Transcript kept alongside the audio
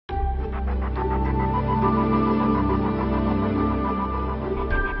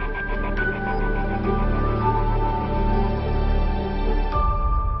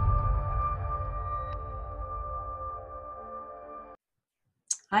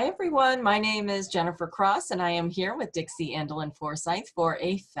Hi, everyone. My name is Jennifer Cross, and I am here with Dixie Andelin Forsyth for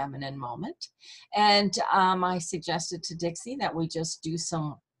a feminine moment. And I suggested to Dixie that we just do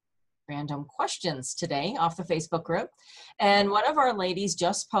some random questions today off the Facebook group. And one of our ladies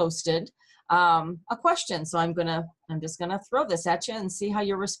just posted a question. So I'm just gonna throw this at you and see how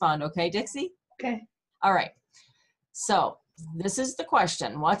you respond. Okay, Dixie? Okay. All right. So this is the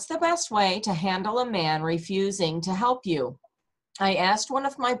question. What's the best way to handle a man refusing to help you? I asked one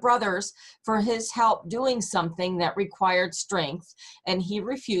of my brothers for his help doing something that required strength, and he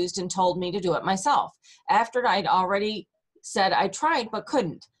refused and told me to do it myself. After I'd already said I tried but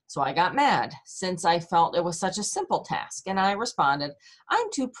couldn't. So I got mad since I felt it was such a simple task, and I responded, "I'm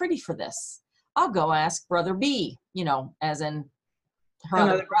too pretty for this. I'll go ask brother B," as in her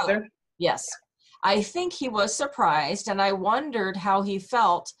other brother. Yes. I think he was surprised, and I wondered how he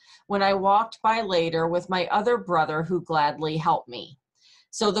felt when I walked by later with my other brother who gladly helped me.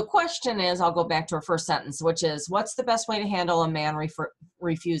 So the question is, I'll go back to her first sentence, which is, what's the best way to handle a man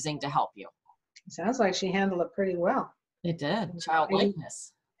refusing to help you? Sounds like she handled it pretty well. It did.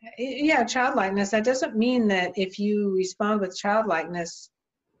 Childlikeness. Yeah, childlikeness. That doesn't mean that if you respond with childlikeness,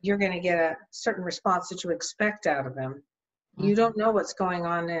 you're going to get a certain response that you expect out of him. You don't know what's going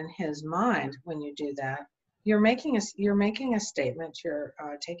on in his mind when you do that. You're making a statement. You're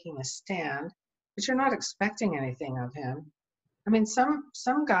taking a stand, but you're not expecting anything of him. I mean, some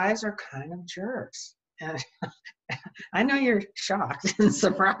guys are kind of jerks, and I know you're shocked and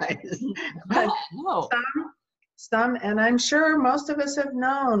surprised, but No. some, and I'm sure most of us have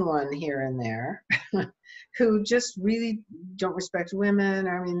known one here and there, who just really don't respect women.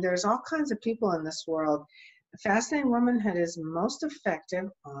 I mean, there's all kinds of people in this world. Fascinating Womanhood is most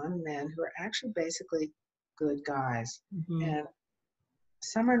effective on men who are actually basically good guys, and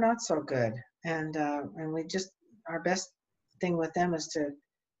some are not so good. And we just, our best thing with them is to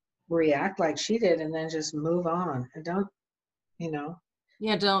react like she did, and then just move on. And don't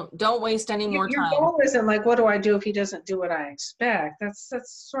waste any more time. Your goal isn't like, what do I do if he doesn't do what I expect? That's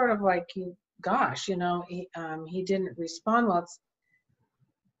sort of like, he didn't respond well.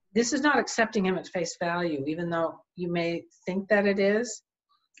 This is not accepting him at face value, even though you may think that it is.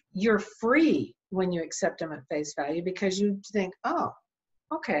 You're free when you accept him at face value, because you think, oh,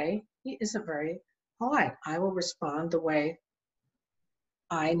 okay, he isn't very polite. I will respond the way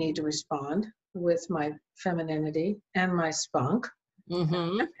I need to respond with my femininity and my spunk.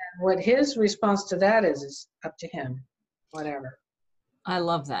 And what his response to that is up to him, whatever. I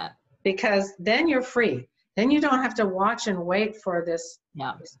love that. Because then you're free. Then you don't have to watch and wait for this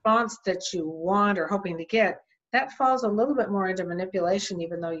response that you want or hoping to get. That falls a little bit more into manipulation,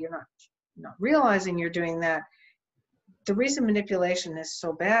 even though you're not realizing you're doing that. The reason manipulation is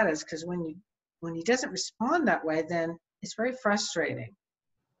so bad is because when he doesn't respond that way, then it's very frustrating,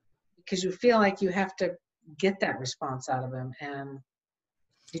 because you feel like you have to get that response out of him, and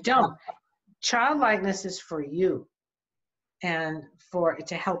you don't. Childlikeness is for you and for it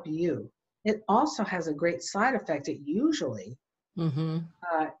to help you. It also has a great side effect. It usually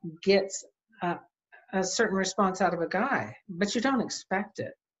gets a certain response out of a guy, but you don't expect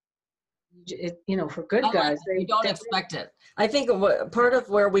it. For good guys, you don't expect it. I think part of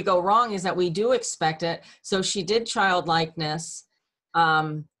where we go wrong is that we do expect it. So she did childlikeness,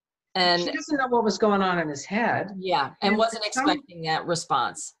 and she doesn't know what was going on in his head. Yeah, and wasn't expecting that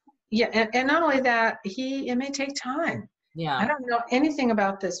response. Yeah, and not only that, it may take time. Yeah, I don't know anything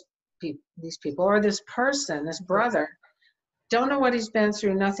about these people or this person, this brother. Don't know what he's been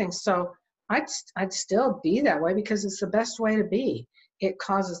through, nothing. So I'd still be that way, because it's the best way to be. It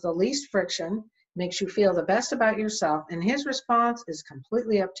causes the least friction, makes you feel the best about yourself, and his response is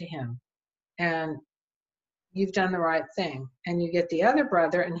completely up to him. And you've done the right thing. And you get the other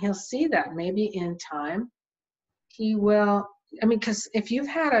brother, and he'll see that. Maybe in time he will. I mean, because if you've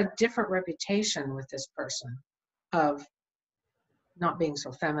had a different reputation with this person of not being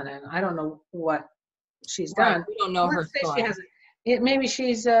so feminine, I don't know what she's done. We don't know her story. Maybe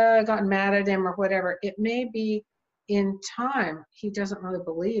she's gotten mad at him or whatever. It may be in time he doesn't really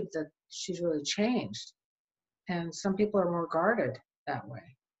believe that she's really changed. And some people are more guarded that way.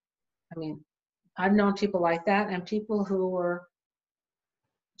 I mean, I've known people like that, and people who were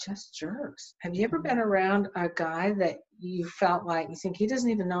just jerks. Have you ever been around a guy that you felt like, you think, he doesn't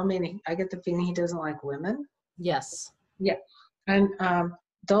even know me, and I get the feeling he doesn't like women? Yes. Yeah. And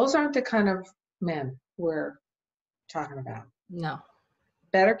those aren't the kind of men we're talking about. No.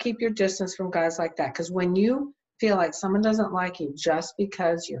 Better keep your distance from guys like that, because when you feel like someone doesn't like you just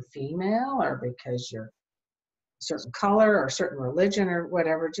because you're female or because you're a certain color or a certain religion or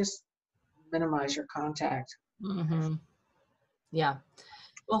whatever, just minimize your contact. Yeah.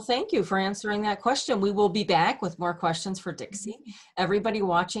 Well, thank you for answering that question. We will be back with more questions for Dixie. Everybody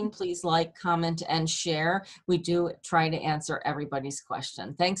watching, please like, comment, and share. We do try to answer everybody's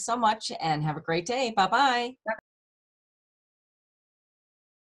question. Thanks so much and have a great day. Bye-bye.